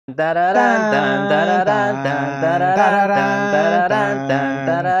Dun, dun, dararun,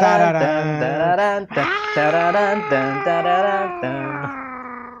 dun, dararun.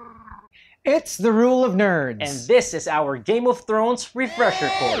 It's the Rule of And Nerds. this is our Game of Thrones refresher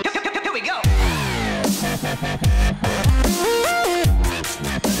course. Here we go.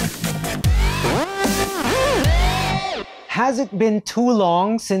 Has it been too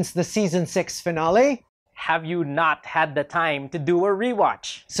long since the Season 6 finale? Have you not had the time to do a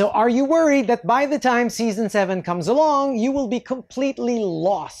rewatch? So are you worried that by the time Season 7 comes along, you will be completely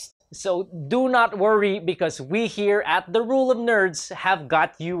lost? So do not worry, because we here at the Rule of Nerds have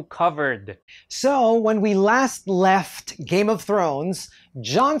got you covered. So when we last left Game of Thrones,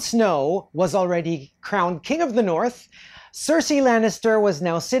 Jon Snow was already crowned King of the North, Cersei Lannister was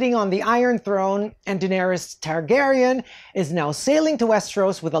now sitting on the Iron Throne, and Daenerys Targaryen is now sailing to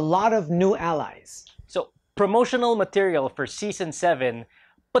Westeros with a lot of new allies. So promotional material for Season 7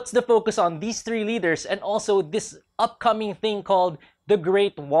 puts the focus on these three leaders and also this upcoming thing called the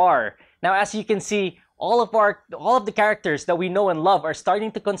Great War. Now, as you can see, all of the characters that we know and love are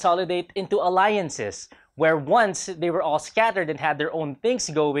starting to consolidate into alliances, where once they were all scattered and had their own things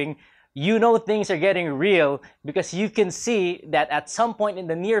going, you know things are getting real, because you can see that at some point in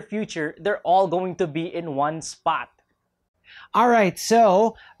the near future, they're all going to be in one spot. All right,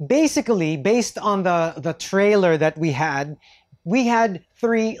 so basically, based on the trailer that we had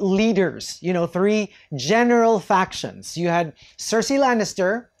three leaders, three general factions. You had Cersei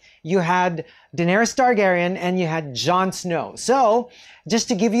Lannister, you had Daenerys Targaryen, and you had Jon Snow. So, just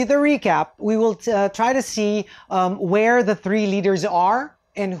to give you the recap, we will try to see where the three leaders are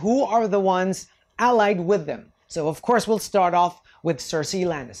and who are the ones allied with them. So, of course, we'll start off with Cersei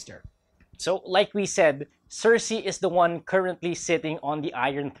Lannister. So, like we said, Cersei is the one currently sitting on the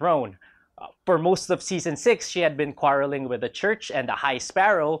Iron Throne. For most of Season 6, she had been quarreling with the Church and the High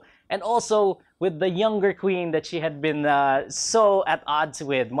Sparrow, and also with the younger queen that she had been so at odds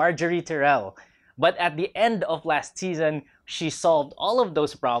with, Marjorie Tyrell. But at the end of last season, she solved all of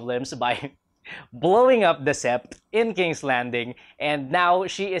those problems by blowing up the Sept in King's Landing, and now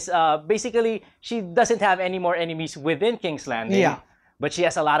she is basically, she doesn't have any more enemies within King's Landing, but she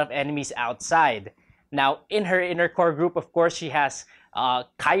has a lot of enemies outside. Now, in her inner core group, of course, she has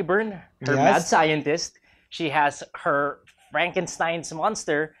Qyburn, her mad scientist. She has her Frankenstein's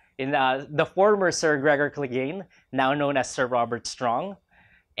monster in the former Sir Gregor Clegane, now known as Sir Robert Strong.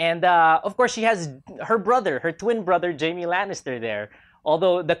 And of course, she has her brother, her twin brother, Jaime Lannister there.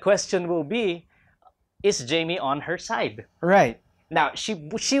 Although the question will be, is Jaime on her side? Right. Now,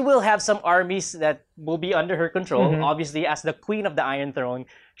 she will have some armies that will be under her control. Obviously, as the Queen of the Iron Throne,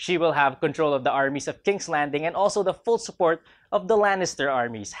 she will have control of the armies of King's Landing and also the full support of the Lannister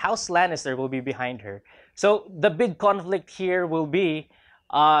armies. House Lannister will be behind her. So the big conflict here will be,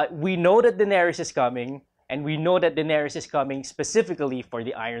 we know that Daenerys is coming, and we know that Daenerys is coming specifically for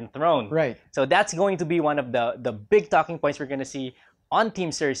the Iron Throne. Right. So that's going to be one of the big talking points we're going to see on Team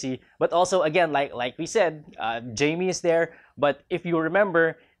Cersei. But also, again, like we said, Jaime is there. But if you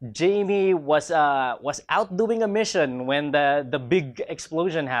remember, Jaime was out doing a mission when the big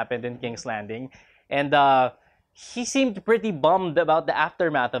explosion happened in King's Landing, and he seemed pretty bummed about the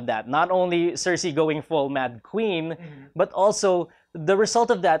aftermath of that. Not only Cersei going full Mad Queen, but also the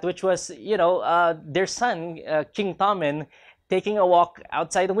result of that, which was, their son, King Tommen, taking a walk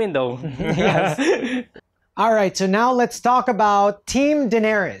outside the window. Yes. All right, so now let's talk about Team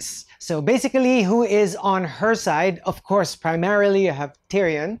Daenerys. So basically, who is on her side? Of course, primarily you have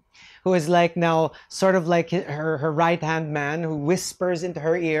Tyrion, who is like now sort of like her right-hand man who whispers into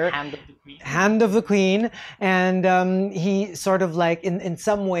her ear. Hand of the Queen. Hand of the Queen. And he sort of like, in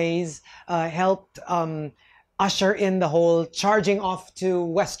some ways, helped usher in the whole charging off to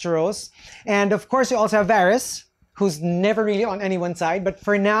Westeros. And of course, you also have Varys, who's never really on anyone's side, but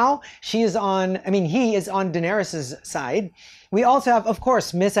for now, he is on Daenerys' side. We also have, of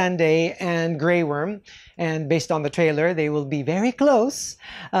course, Missandei and Grey Worm, and based on the trailer, they will be very close,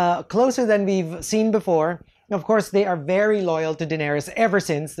 closer than we've seen before. Of course, they are very loyal to Daenerys ever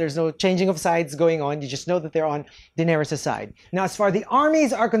since. There's no changing of sides going on. You just know that they're on Daenerys' side. Now, as far as the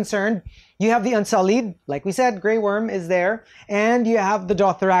armies are concerned, you have the Unsullied, like we said, Grey Worm is there, and you have the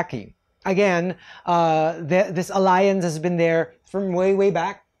Dothraki. Again, this alliance has been there from way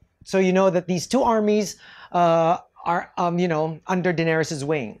back. So you know that these two armies are, under Daenerys'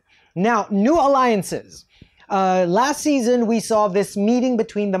 wing. Now, new alliances. Last season, we saw this meeting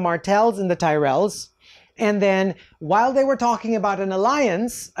between the Martells and the Tyrells. And then, while they were talking about an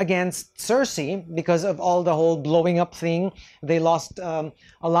alliance against Cersei, because of all the whole blowing up thing, they lost a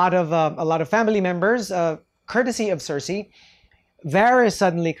lot of family members, courtesy of Cersei. Varys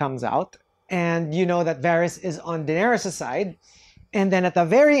suddenly comes out, and you know that Varys is on Daenerys' side. And then at the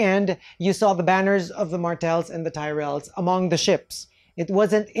very end, you saw the banners of the Martells and the Tyrells among the ships. It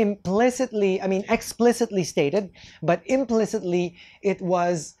wasn't implicitly, I mean, explicitly stated, but implicitly it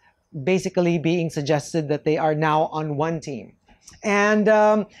was basically being suggested that they are now on one team. And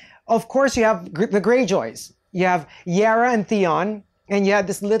of course, you have the Greyjoys. You have Yara and Theon, and you had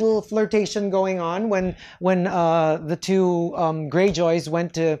this little flirtation going on when the two Greyjoys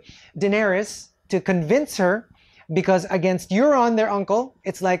went to Daenerys to convince her, because against Euron, their uncle,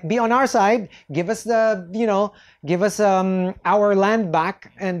 it's like, be on our side, give us our land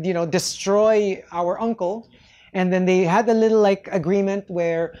back, and destroy our uncle. And then they had a little like agreement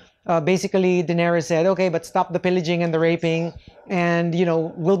where basically Daenerys said, okay, but stop the pillaging and the raping, and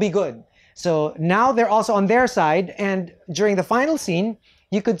we'll be good. So now they're also on their side, and during the final scene,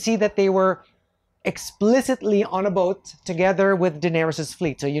 you could see that they were explicitly on a boat together with Daenerys'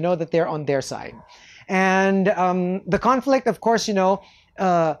 fleet. So you know that they're on their side. And the conflict, of course,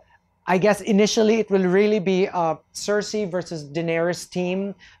 I guess initially it will really be Cersei versus Daenerys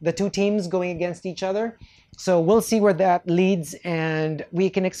team, the two teams going against each other. So we'll see where that leads, and we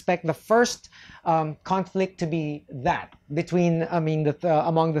can expect the first conflict to be that between,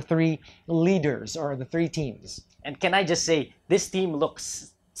 among the three leaders or the three teams. And can I just say, this team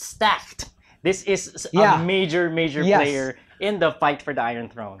looks stacked. This is a major player in the fight for the Iron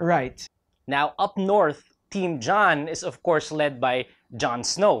Throne. Right. Now, up north, Team Jon is of course led by Jon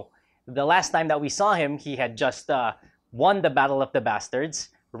Snow. The last time that we saw him, he had just won the Battle of the Bastards,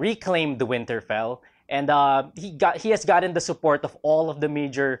 reclaimed the Winterfell, and he has gotten the support of all of the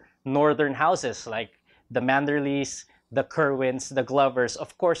major northern houses like the Manderleys, the Kerwins, the Glovers,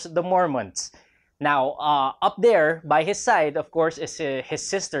 of course the Mormonts. Now, up there by his side, of course, is his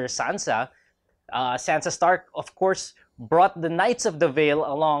sister Sansa. Sansa Stark, of course, brought the Knights of the Vale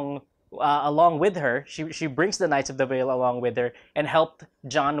along with her. She brings the Knights of the Vale along with her and helped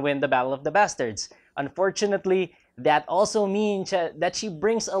Jon win the Battle of the Bastards. Unfortunately, that also means that she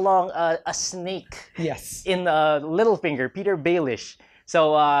brings along a snake. Yes. In Littlefinger, Peter Baelish.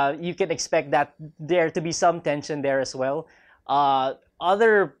 So you can expect that there to be some tension there as well.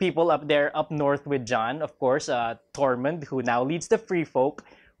 Other people up there, up north with Jon, of course, Tormund, who now leads the Free Folk,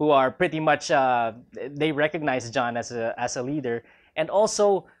 who are pretty much, they recognize Jon as a leader. And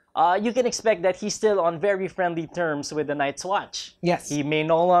also, you can expect that he's still on very friendly terms with the Night's Watch. Yes. He may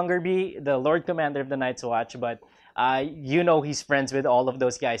no longer be the Lord Commander of the Night's Watch, but he's friends with all of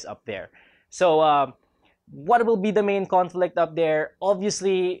those guys up there. So what will be the main conflict up there?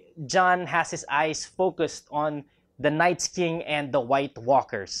 Obviously, Jon has his eyes focused on the Night's King and the White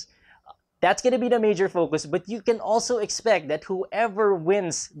Walkers. That's going to be the major focus, but you can also expect that whoever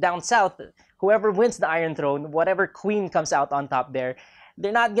wins down south, whoever wins the Iron Throne, whatever queen comes out on top there,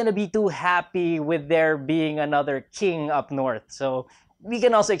 they're not going to be too happy with there being another king up north. So we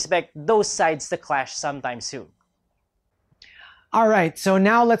can also expect those sides to clash sometime soon. All right, so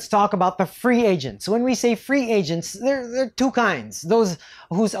now let's talk about the free agents. When we say free agents, there are two kinds. Those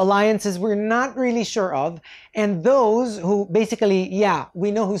whose alliances we're not really sure of, and those who basically,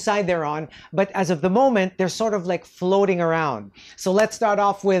 we know whose side they're on, but as of the moment, they're sort of like floating around. So let's start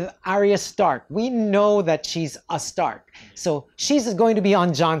off with Arya Stark. We know that she's a Stark, so she's going to be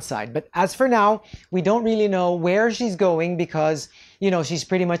on Jon's side. But as for now, we don't really know where she's going because, she's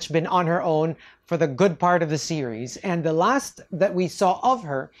pretty much been on her own for the good part of the series. And the last that we saw of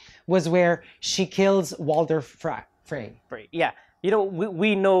her was where she kills Walder Frey. Yeah.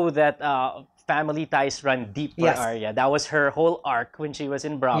 We know that family ties run deep for Arya. That was her whole arc when she was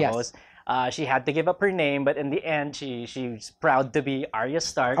in Braavos. Yes. She had to give up her name, but in the end, she's proud to be Arya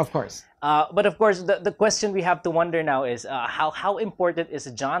Stark. Of course. But of course, the question we have to wonder now is how important is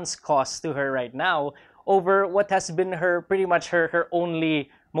Jon's cause to her right now over what has been pretty much her only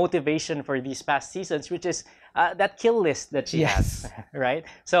motivation for these past seasons, which is that kill list that she has, right?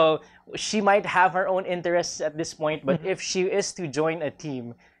 So she might have her own interests at this point, but if she is to join a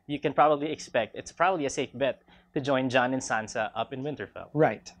team, you can probably expect, it's probably a safe bet to join Jon and Sansa up in Winterfell.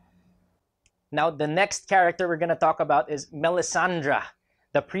 Right. Now, the next character we're going to talk about is Melisandre,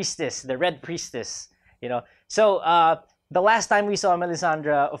 the priestess, the Red Priestess. So the last time we saw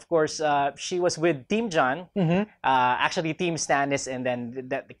Melisandre, of course, she was with Team Jon, actually Team Stannis, and then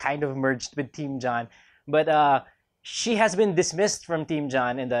that kind of merged with Team Jon. But she has been dismissed from Team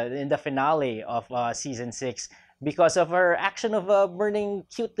Jon in the finale of season 6 because of her action of burning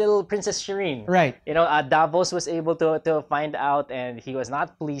cute little Princess Shireen. Right. Davos was able to find out, and he was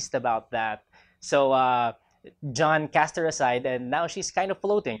not pleased about that. So Jon cast her aside, and now she's kind of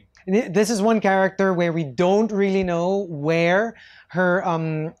floating. This is one character where we don't really know where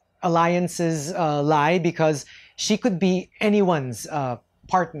her alliances lie, because she could be anyone's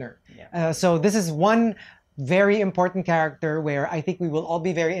partner. Yeah. So this is one very important character where I think we will all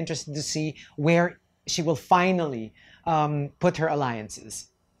be very interested to see where she will finally put her alliances.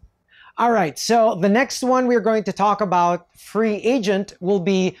 All right, so the next one we're going to talk about, free agent, will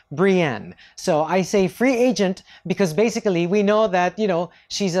be Brienne. So I say free agent because basically we know that,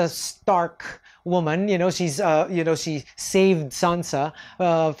 she's a Stark woman. She saved Sansa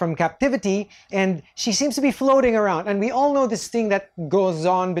from captivity, and she seems to be floating around. And we all know this thing that goes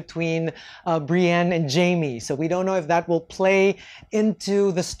on between Brienne and Jaime. So we don't know if that will play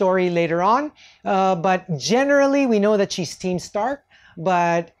into the story later on. But generally, we know that she's Team Stark.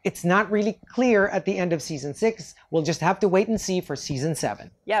 But it's not really clear at the end of season 6. We'll just have to wait and see for season 7.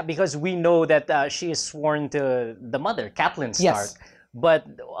 Yeah, because we know that she is sworn to the mother, Catelyn Stark. Yes. But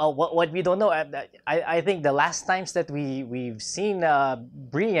what we don't know, I think the last times that we've seen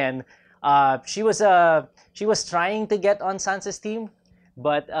Brienne, she was trying to get on Sansa's team,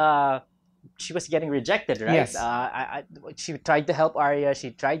 but she was getting rejected, right? Yes. She tried to help Arya,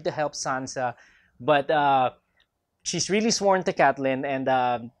 she tried to help Sansa, but she's really sworn to Catelyn,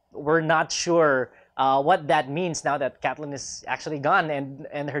 and we're not sure what that means now that Catelyn is actually gone,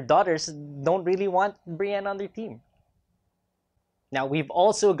 and her daughters don't really want Brienne on their team. Now we've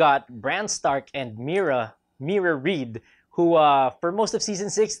also got Bran Stark and Mira Reed, who for most of season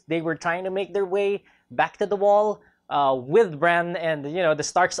 6 they were trying to make their way back to the Wall with Bran and the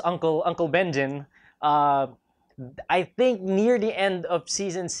Stark's Uncle Benjen. I think near the end of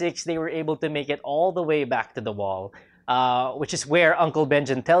season 6 they were able to make it all the way back to the Wall, which is where Uncle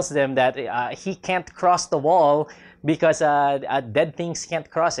Benjen tells them that he can't cross the Wall because dead things can't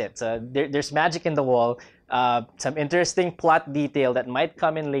cross it. So there's magic in the Wall. Some interesting plot detail that might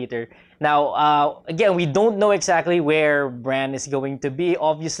come in later. Now, again, we don't know exactly where Bran is going to be.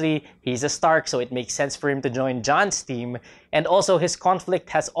 Obviously, he's a Stark, so it makes sense for him to join Jon's team. And also, his conflict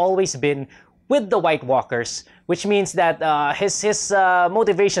has always been with the White Walkers, which means that his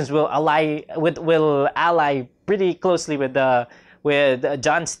motivations will ally pretty closely with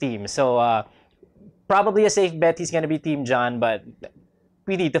Jon's team. So probably a safe bet he's going to be Team Jon, but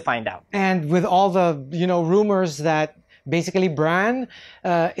we need to find out. And with all the rumors that basically Bran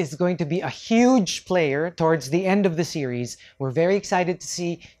is going to be a huge player towards the end of the series, we're very excited to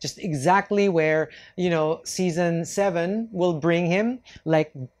see just exactly where season 7 will bring him,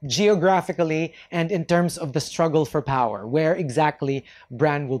 like geographically and in terms of the struggle for power, where exactly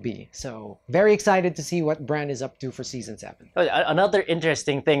Bran will be. So very excited to see what Bran is up to for season 7. Another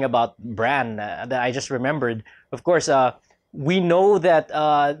interesting thing about Bran that I just remembered, of course, we know that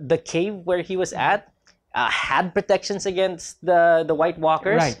the cave where he was at had protections against the White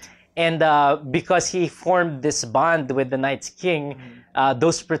Walkers. Right. And because he formed this bond with the Night's King,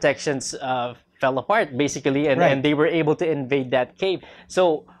 those protections fell apart, basically, and they were able to invade that cave.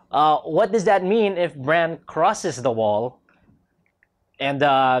 So what does that mean if Bran crosses the Wall and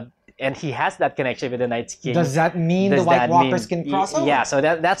he has that connection with the Night's King? Does that mean the White Walkers can cross over? Yeah, so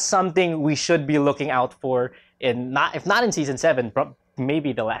that's something we should be looking out for, if not in season 7,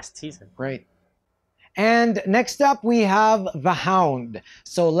 maybe the last season. Right. And next up, we have the Hound.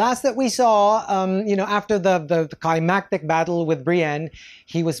 So last that we saw, after the climactic battle with Brienne,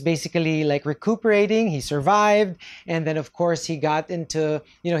 he was basically like recuperating. He survived. And then, of course, he got into,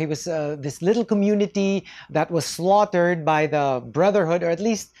 he was this little community that was slaughtered by the Brotherhood, or at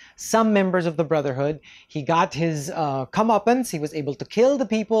least some members of the Brotherhood. He got his comeuppance. He was able to kill the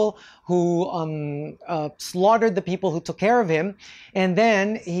people who slaughtered the people who took care of him. And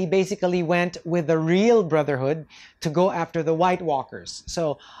then he basically went with the real Brotherhood to go after the White Walkers.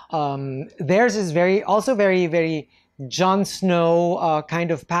 So theirs is very, very Jon Snow kind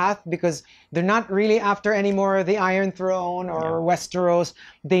of path, because they're not really after any more of the Iron Throne or Westeros.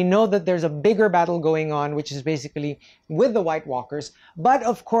 They know that there's a bigger battle going on, which is basically with the White Walkers. But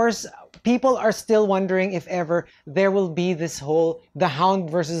of course, people are still wondering if ever there will be this whole the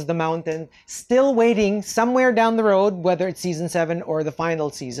Hound versus the Mountain, still waiting somewhere down the road, whether it's season 7 or the final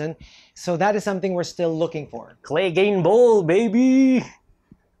season. So that is something we're still looking for. Clegane Bowl, baby!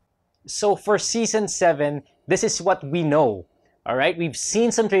 So for season 7, this is what we know. All right, we've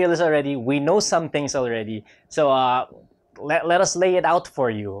seen some trailers already. We know some things already. So let us lay it out for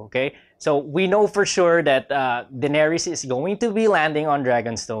you, okay? So we know for sure that Daenerys is going to be landing on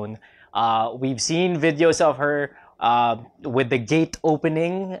Dragonstone. We've seen videos of her with the gate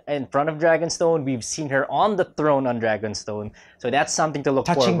opening in front of Dragonstone. We've seen her on the throne on Dragonstone. So that's something to look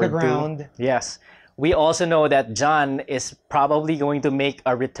forward to. Touching the ground. Yes. We also know that Jon is probably going to make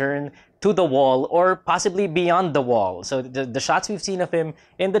a return to the wall or possibly beyond the wall. So the shots we've seen of him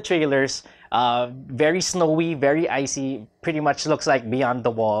in the trailers, very snowy, very icy, pretty much looks like beyond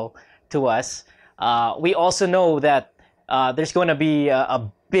the wall to us. We also know that there's going to be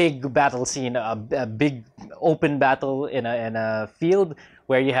a big battle scene, a big open battle in a field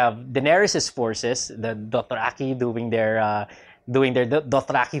where you have Daenerys' forces, the Dothraki doing their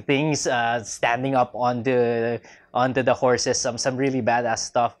Dothraki things, standing up onto the horses, some really badass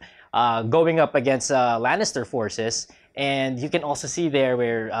stuff, going up against Lannister forces. And you can also see there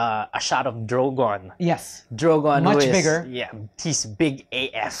where a shot of Drogon. Yes. Drogon, much who is, bigger. Yeah, he's big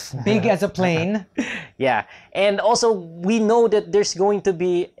AF. Big as a plane. Yeah, and also we know that there's going to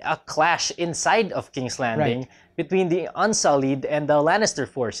be a clash inside of King's Landing between the Unsullied and the Lannister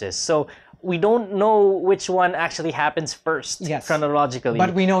forces. So we don't know which one actually happens first chronologically.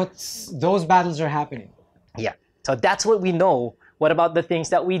 But we know those battles are happening. Yeah, so that's what we know. What about the things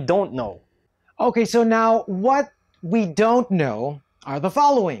that we don't know? Okay, so now what we don't know are the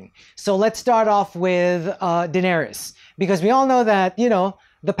following. So let's start off with Daenerys, because we all know that, you know,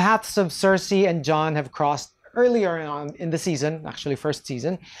 the paths of Cersei and Jon have crossed earlier on in the season, actually first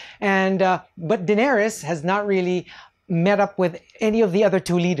season, and but Daenerys has not really met up with any of the other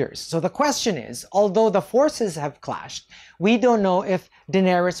two leaders. So the question is, although the forces have clashed, we don't know if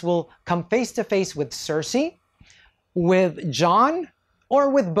Daenerys will come face to face with Cersei, with Jon, or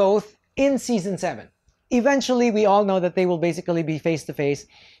with both in season 7. Eventually, we all know that they will basically be face to face.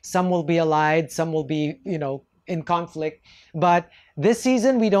 Some will be allied, some will be, you know, in conflict. But this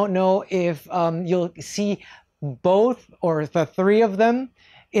season, we don't know if you'll see both or the three of them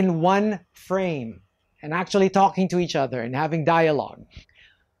in one frame and actually talking to each other and having dialogue.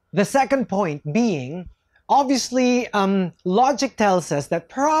 The second point being, obviously, logic tells us that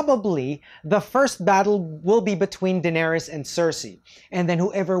probably the first battle will be between Daenerys and Cersei. And then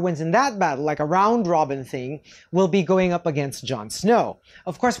whoever wins in that battle, like a round-robin thing, will be going up against Jon Snow.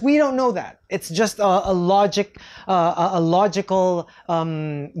 Of course, we don't know that. It's just a logical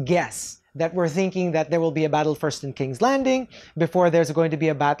guess that we're thinking that there will be a battle first in King's Landing before there's going to be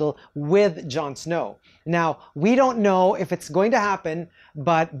a battle with Jon Snow. Now, we don't know if it's going to happen,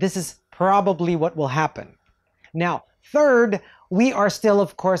 but this is probably what will happen. Now, third, we are still,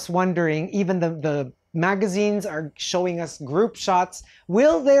 of course, wondering, even the magazines are showing us group shots,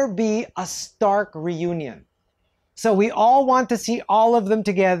 will there be a Stark reunion? So we all want to see all of them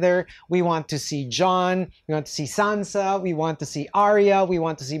together. We want to see Jon, we want to see Sansa, we want to see Arya, we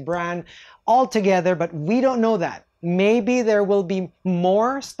want to see Bran all together, but we don't know that. Maybe there will be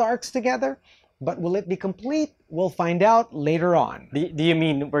more Starks together, but will it be complete? We'll find out later on. Do you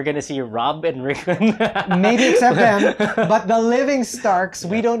mean we're going to see Robb and Rickon? Maybe except them, but the living Starks,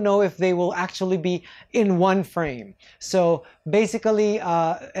 we don't know if they will actually be in one frame. So basically,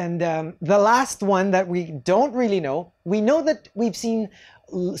 the last one that we don't really know, we know that we've seen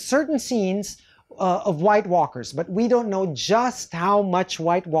certain scenes of White Walkers, but we don't know just how much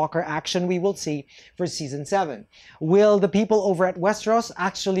White Walker action we will see for season 7. Will the people over at Westeros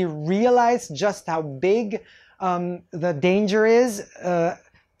actually realize just how big the danger is?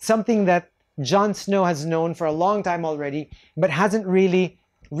 Something that Jon Snow has known for a long time already, but hasn't really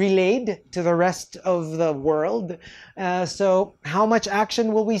relayed to the rest of the world. So how much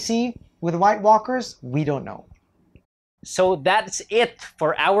action will we see with White Walkers? We don't know. So that's it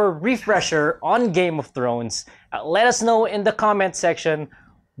for our refresher on Game of Thrones. Let us know in the comment section,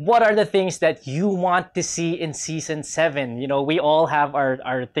 what are the things that you want to see in season 7? You know, we all have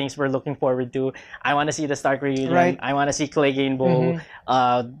our things we're looking forward to. I want to see the Stark reunion. Right. I want to see Clegane Bowl.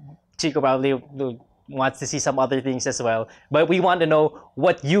 Chico probably wants to see some other things as well. But we want to know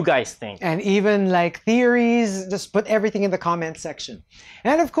what you guys think. And even like theories, just put everything in the comment section.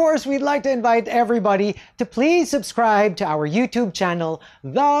 And of course, we'd like to invite everybody to please subscribe to our YouTube channel,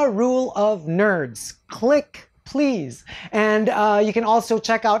 The Rule of Nerds. Click, please. And you can also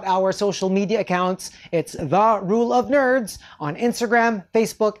check out our social media accounts. It's The Rule of Nerds on Instagram,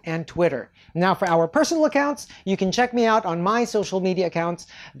 Facebook, and Twitter. Now, for our personal accounts, you can check me out on my social media accounts.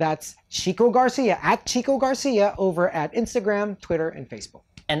 That's Chico Garcia, at Chico Garcia, over at Instagram, Twitter, and Facebook.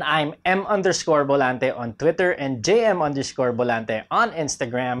 And I'm M_Volante on Twitter and JM_Volante on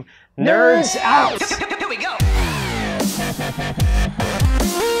Instagram. Nerds out! Here we go!